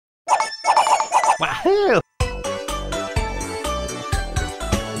Wahoo!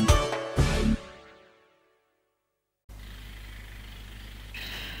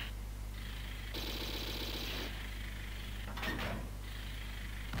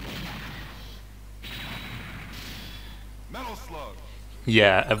 Metal Slug.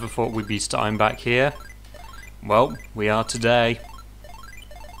 Yeah, ever thought we'd be starting back here? Well, we are today.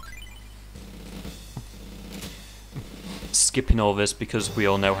 Skipping all this because we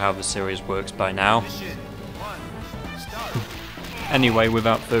all know how the series works by now. Mission 1. Start. Anyway,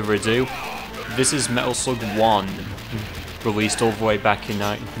 without further ado, this is Metal Slug 1, released all the way back in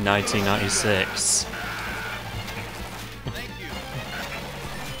 1996.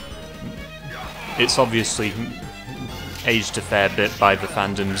 It's obviously aged a fair bit by the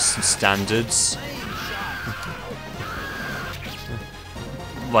fandom's standards.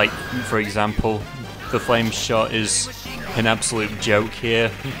 Like, for example, the flame shot is an absolute joke here.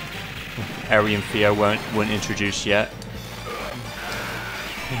 Eri and Theo weren't introduced yet.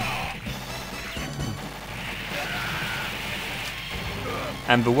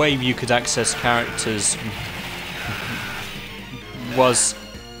 And the way you could access characters was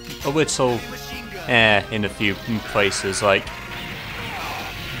a little in a few places. Like,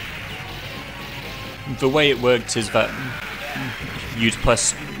 the way it worked is that you'd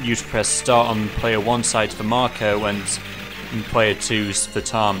press start on player 1 side for Marco and player 2's for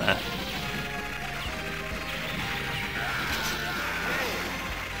Tama.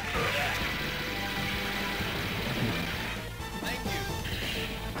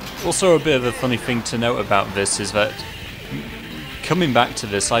 Also, a bit of a funny thing to note about this is that, coming back to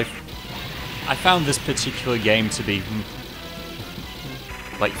this, I found this particular game to be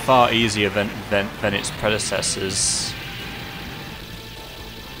like far easier than its predecessors.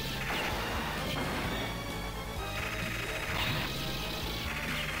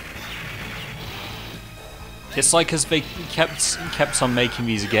 It's like as they kept on making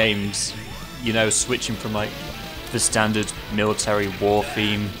these games, you know, switching from like the standard military war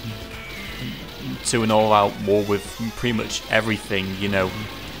theme to an all-out war with pretty much everything, you know,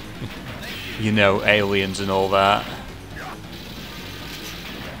 aliens and all that.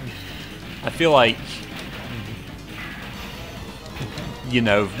 I feel like, you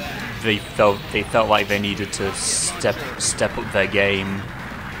know, they felt like they needed to step up their game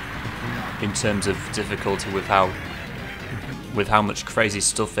in terms of difficulty with how much crazy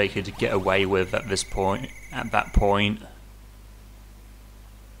stuff they could get away with at that point.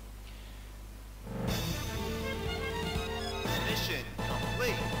 Mission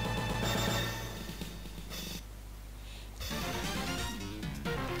complete.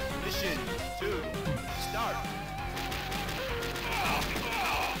 Mission 2. Start.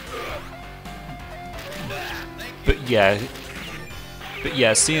 But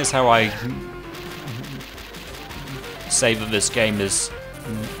yeah, seeing as how I say that this game is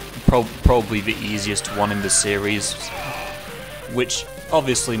probably the easiest one in the series, which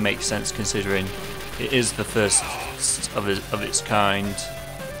obviously makes sense considering it is the first of its kind.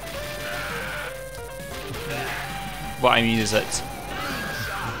 What I mean is that,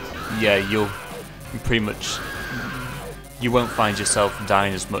 yeah, you won't find yourself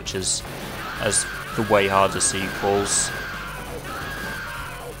dying as much as the way harder sequels.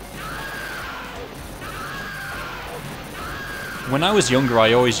 When I was younger,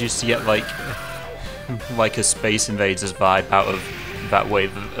 I always used to get like a Space Invaders vibe out of that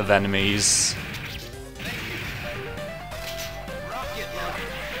wave of enemies.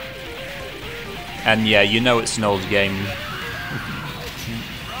 And yeah, you know it's an old game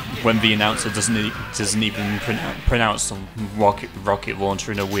when the announcer doesn't even pronounce the rocket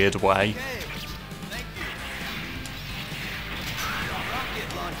launcher in a weird way.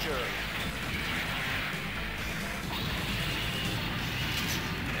 Rocket launcher.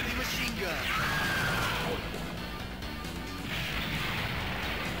 Heavy machine gun.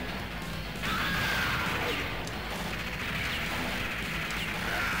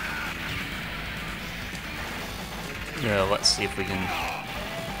 Yeah, let's see if we can.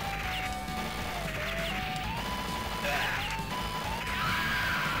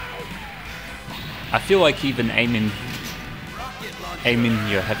 I feel like even aiming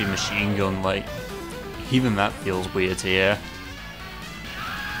your heavy machine gun, like, even that feels weird here.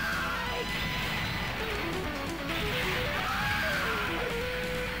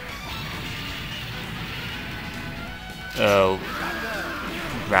 Oh,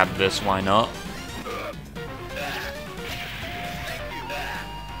 grab this, why not?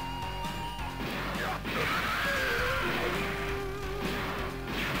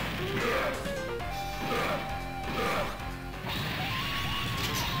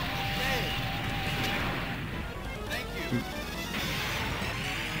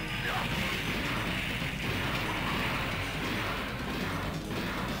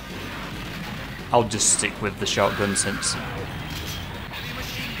 I'll just stick with the shotgun since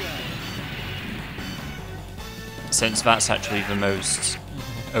that's actually the most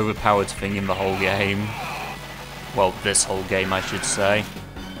overpowered thing in the whole game. Well, this whole game, I should say.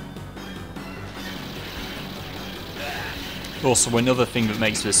 Also, another thing that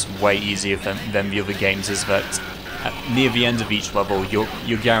makes this way easier than the other games is that near the end of each level,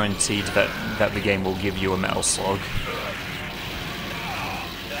 you're guaranteed that the game will give you a metal slug.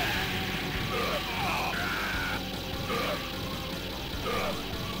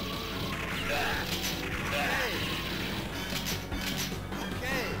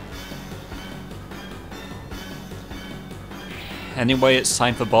 Anyway, it's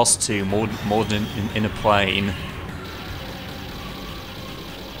time for boss 2, more than in a plane.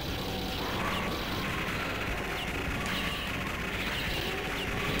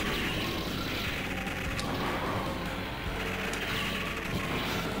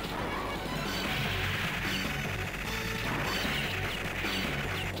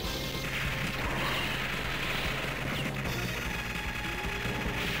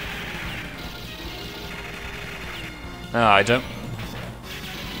 No, I don't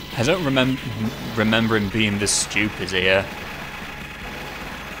remember him being this stupid here.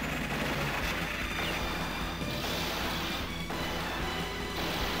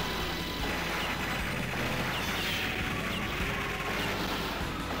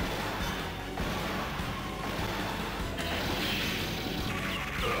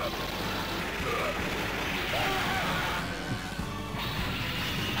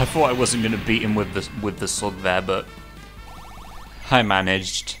 I thought I wasn't going to beat him with the slug there, but I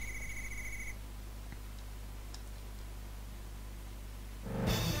managed.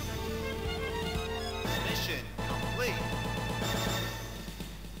 Mission complete.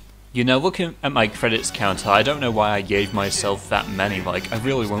 You know, looking at my credits counter, I don't know why I gave myself that many. Like, I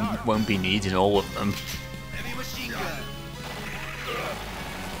really won't be needing all of them. Heavy machine gun.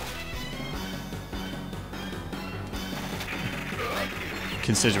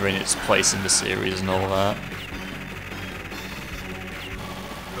 Considering its place in the series and all that.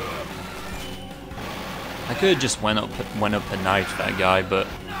 I could have just went up and knifed that guy, but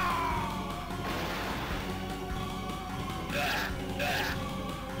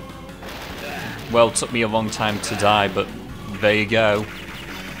well, it took me a long time to die, but there you go.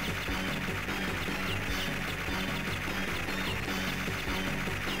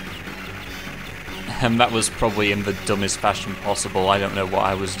 And that was probably in the dumbest fashion possible. I don't know what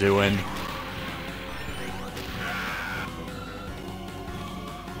I was doing.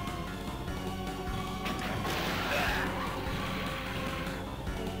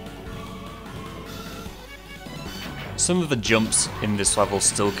 Some of the jumps in this level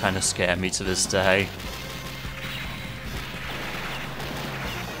still kind of scare me to this day.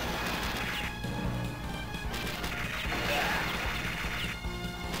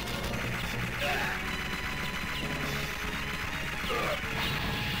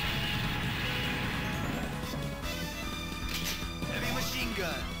 Heavy machine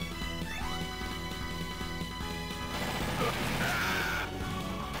gun.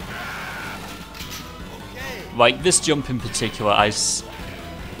 Like, this jump in particular, I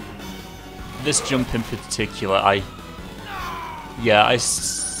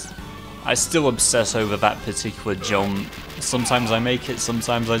still obsess over that particular jump. Sometimes I make it,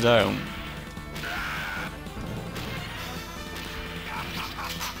 sometimes I don't.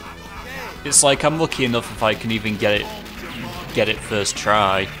 It's like I'm lucky enough if I can even get it first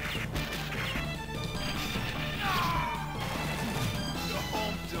try.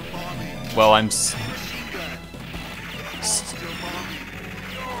 Well, I'm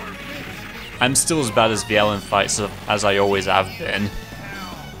still as bad as the Ellen fights as I always have been.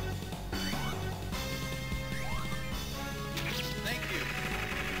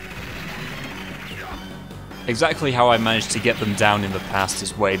 Exactly how I managed to get them down in the past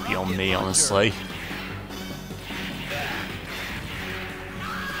is way beyond me, honestly.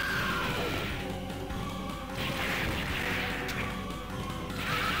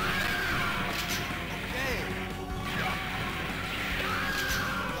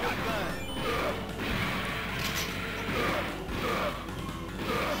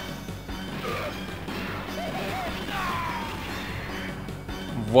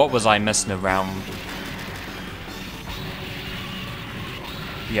 What was I messing around?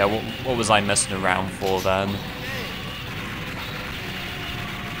 Yeah, what was I messing around for then?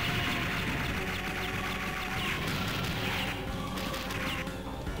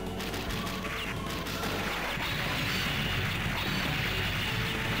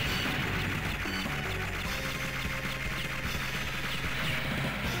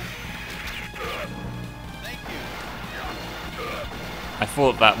 I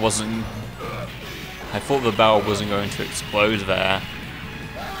thought that wasn't... I thought the barrel wasn't going to explode there.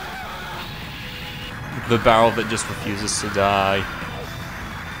 The barrel that just refuses to die.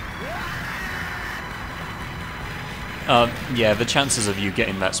 Yeah, the chances of you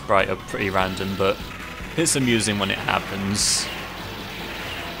getting that sprite are pretty random, but it's amusing when it happens.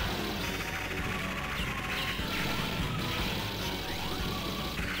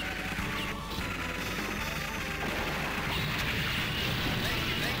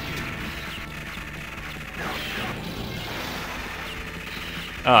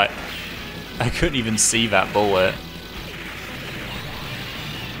 Alright, I couldn't even see that bullet.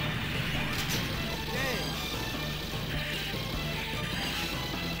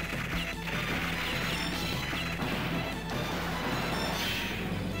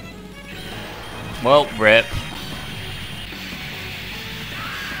 Well, rip.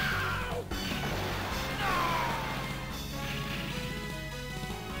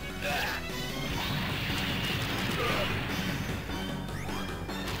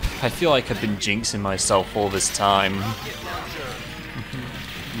 I feel like I've been jinxing myself all this time.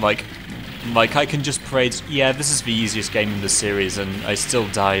 like I can just parade, yeah, this is the easiest game in the series, and I still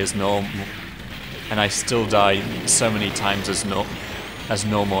die as normal. And I still die so many times as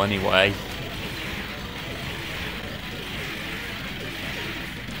normal anyway.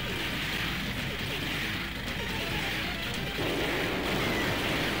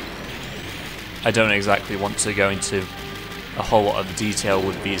 I don't exactly want to go into a whole lot of detail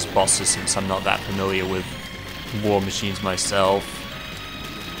with these bosses since I'm not that familiar with war machines myself.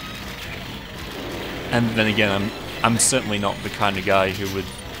 And then again, I'm certainly not the kind of guy who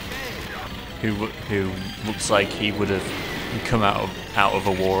looks like he would have come out of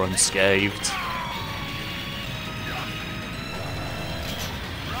a war unscathed.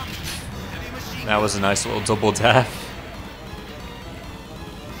 That was a nice little double death.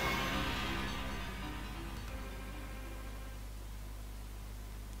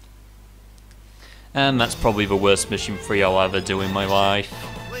 And that's probably the worst mission 3 I'll ever do in my life.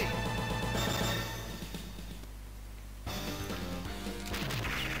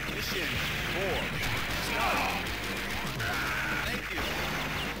 Mission 4. Start. Thank you.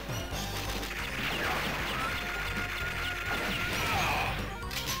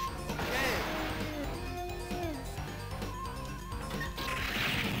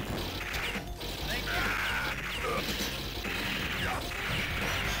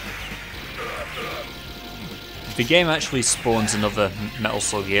 The game actually spawns another Metal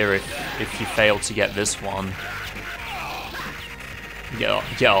Slug here if you fail to get this one. Get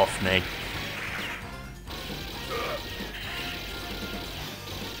off me.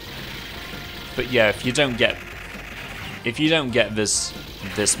 But yeah, if you don't get this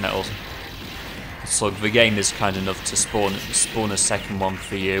Metal Slug, the game is kind enough to spawn a second one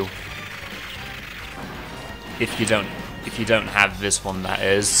for you. If you don't have this one, that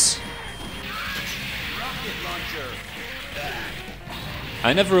is.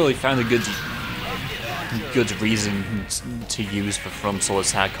 I never really found a good reason to use the frontal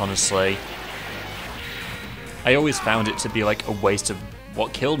attack, honestly. I always found it to be like a waste of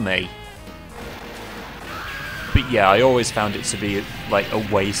what killed me. But yeah, I always found it to be like a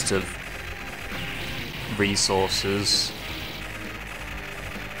waste of resources.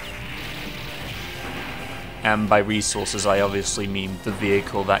 And by resources, I obviously mean the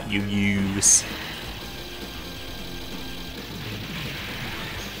vehicle that you use.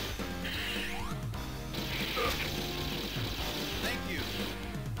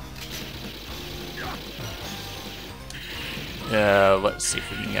 Let's see if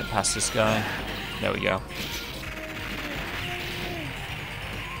we can get past this guy. There we go.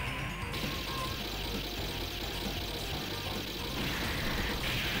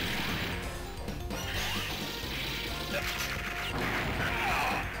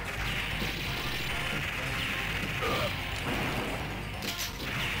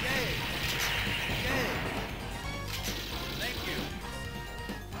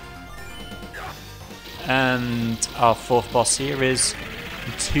 And our fourth boss here is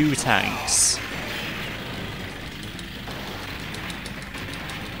 2 tanks.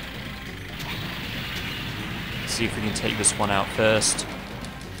 Let's see if we can take this one out first.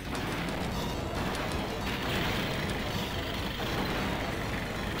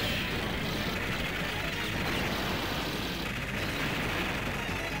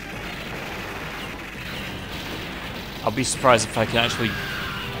 I'll be surprised if I can actually...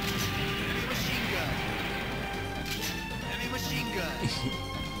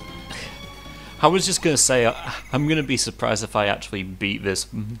 I was just going to say, I'm going to be surprised if I actually beat this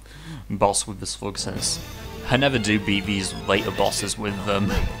boss with the slug, since I never do beat these later bosses with them.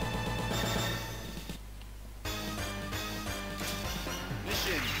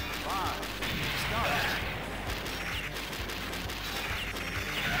 Mission 5. Start.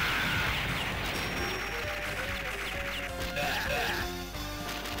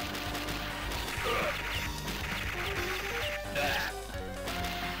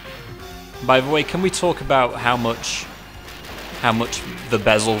 By the way, can we talk about how much the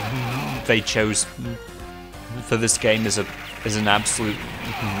bezel they chose for this game is an absolute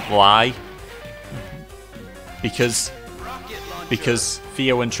lie? Because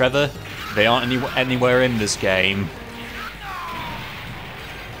Theo and Trevor, they aren't anywhere in this game.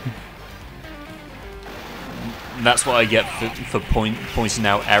 That's what I get for pointing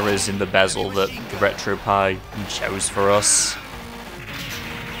out errors in the bezel that the RetroPie chose for us.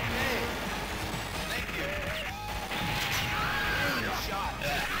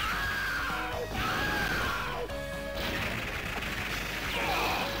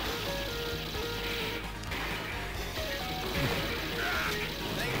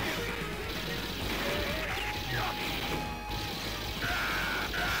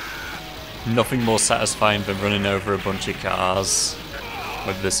 Nothing more satisfying than running over a bunch of cars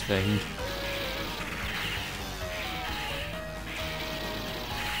with this thing.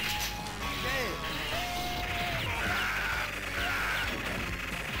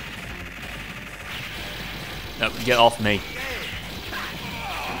 No, get off me.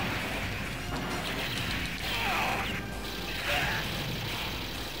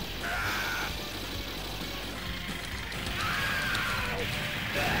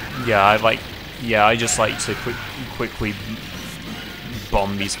 Yeah, I just like to quickly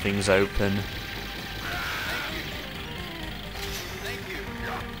bomb these things open.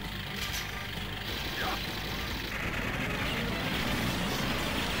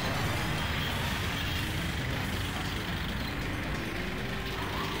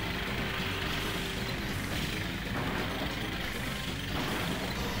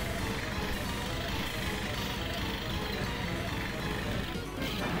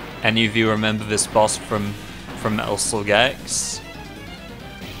 Any of you remember this boss from Metal Slug X?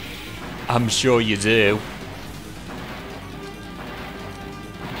 I'm sure you do.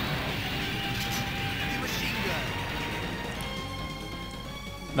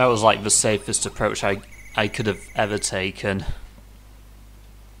 That was like the safest approach I could have ever taken.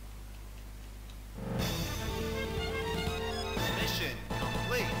 Mission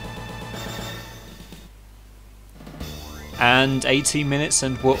complete. And 18 minutes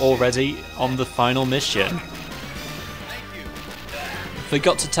and we're already on the final mission. Thank you.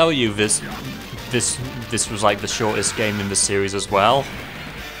 Forgot to tell you this was like the shortest game in the series as well.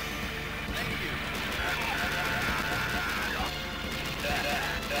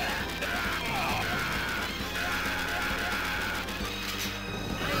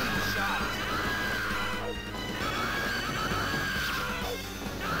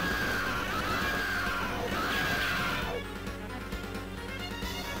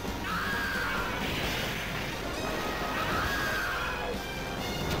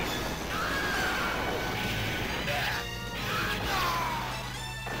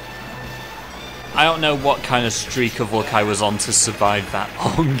 I don't know what kind of streak of luck I was on to survive that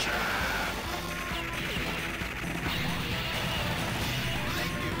long.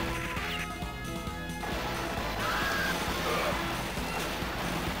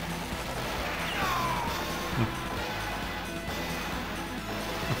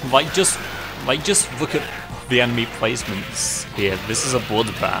 Just look at the enemy placements here. This is a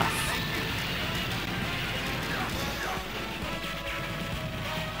bloodbath.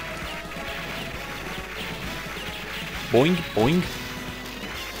 Boing, boing.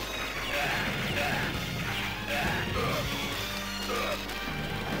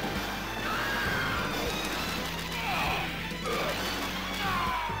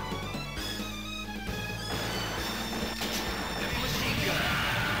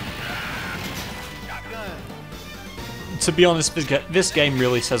 To be honest, this game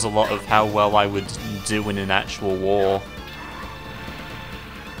really says a lot of how well I would do in an actual war.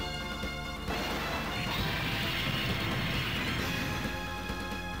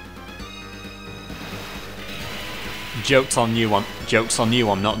 Joke's on you,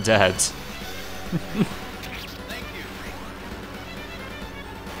 I'm not dead.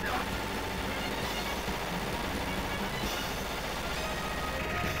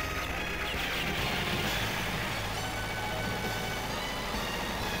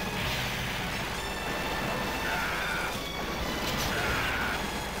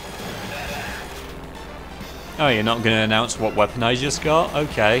 Oh, you're not going to announce what weapon I just got?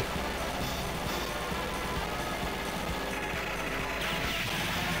 Okay.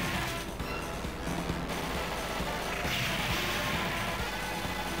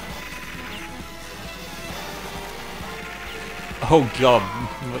 Oh god.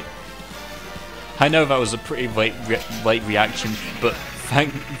 I know that was a pretty late reaction, but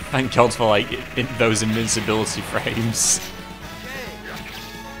thank God for like those invincibility frames.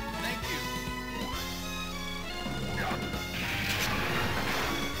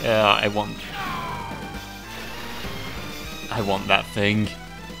 Yeah, I want that thing.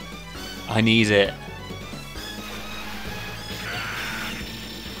 I need it.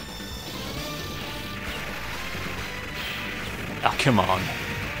 Oh, come on.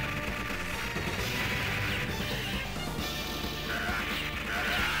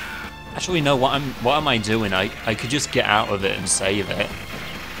 Actually, no. What am I doing? I could just get out of it and save it.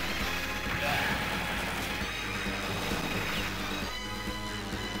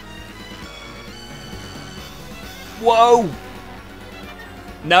 Whoa!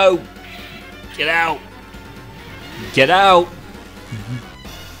 No! Get out! Get out!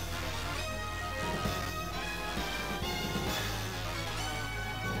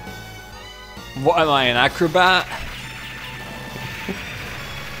 What am I, an acrobat?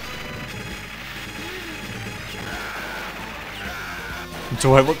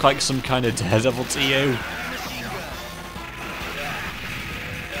 Do I look like some kind of daredevil to you?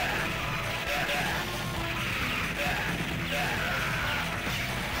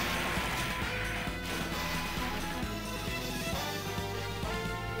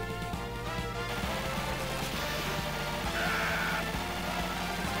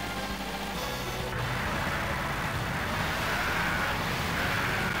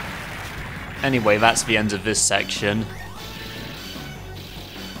 Anyway, that's the end of this section.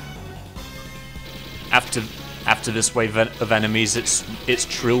 After this wave of enemies, it's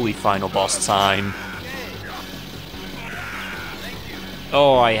truly final boss time.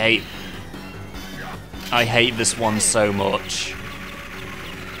 Oh, I hate this one so much.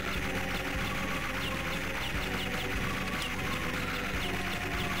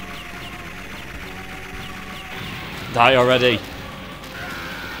 Die already.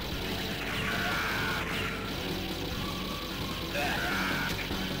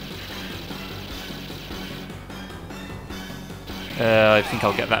 I think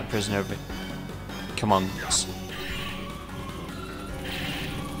I'll get that prisoner. Come on.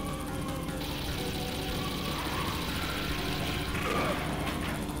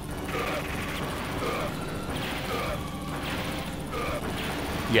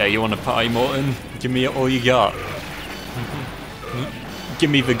 Yeah, you want a pie, Morton? Give me all you got.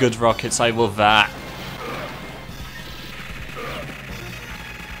 Give me the good rockets, I love that.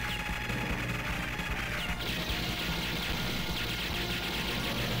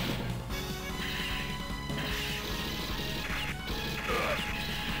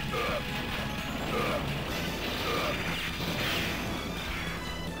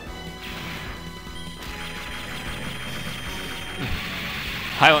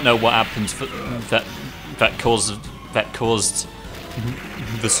 I don't know what happened that caused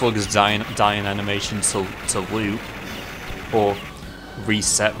the Slug's dying animation to loop or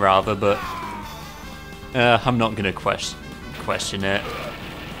reset rather, but I'm not gonna question it.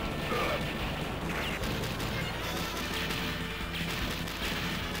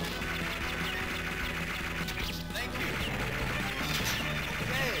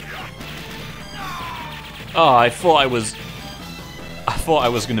 Oh, I thought I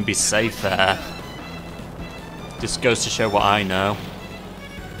was going to be safe there. This goes to show what I know.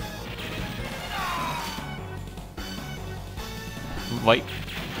 Like,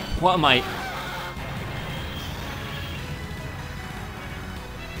 what am I...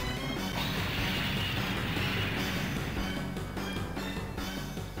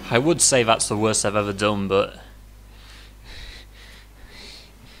 I would say that's the worst I've ever done, but...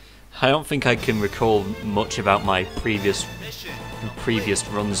 I don't think I can recall much about my previous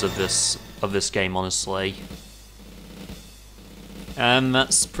runs of this game, honestly. And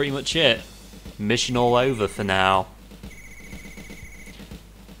that's pretty much it. Mission all over for now.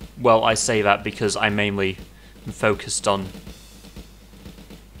 Well, I say that because I mainly focused on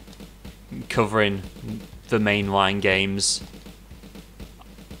covering the mainline games.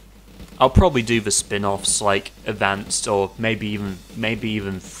 I'll probably do the spin-offs like Advanced or maybe even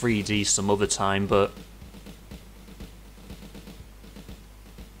 3D some other time, but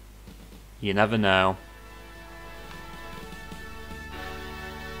you never know.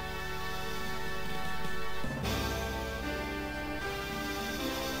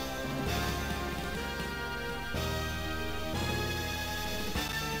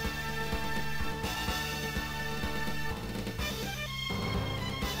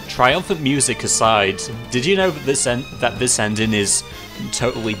 Triumphant music aside, did you know that this ending is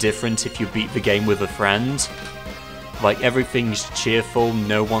totally different if you beat the game with a friend? Like, everything's cheerful,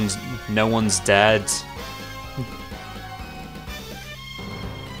 no one's dead.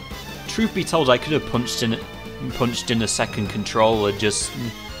 Truth be told, I could have punched in a second controller just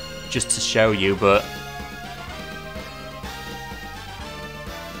to show you, but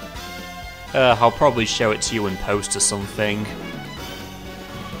I'll probably show it to you in post or something.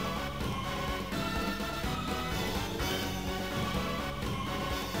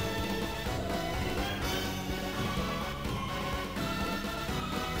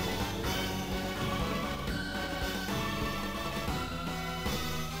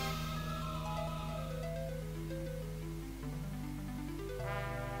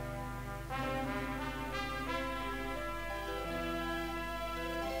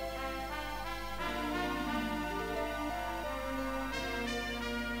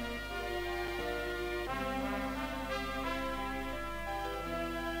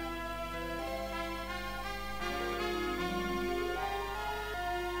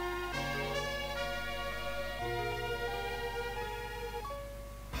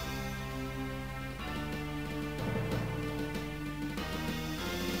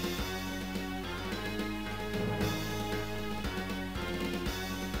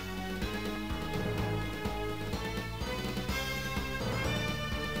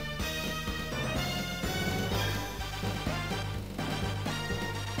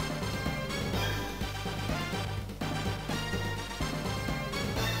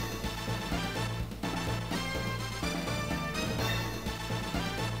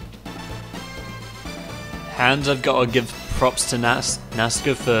 And I've got to give props to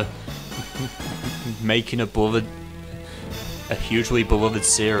Nazca for making a hugely beloved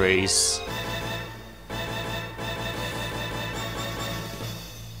series.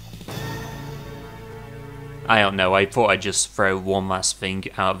 I don't know, I thought I'd just throw one last thing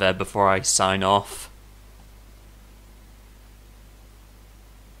out there before I sign off.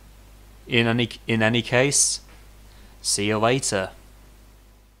 In any case, see you later.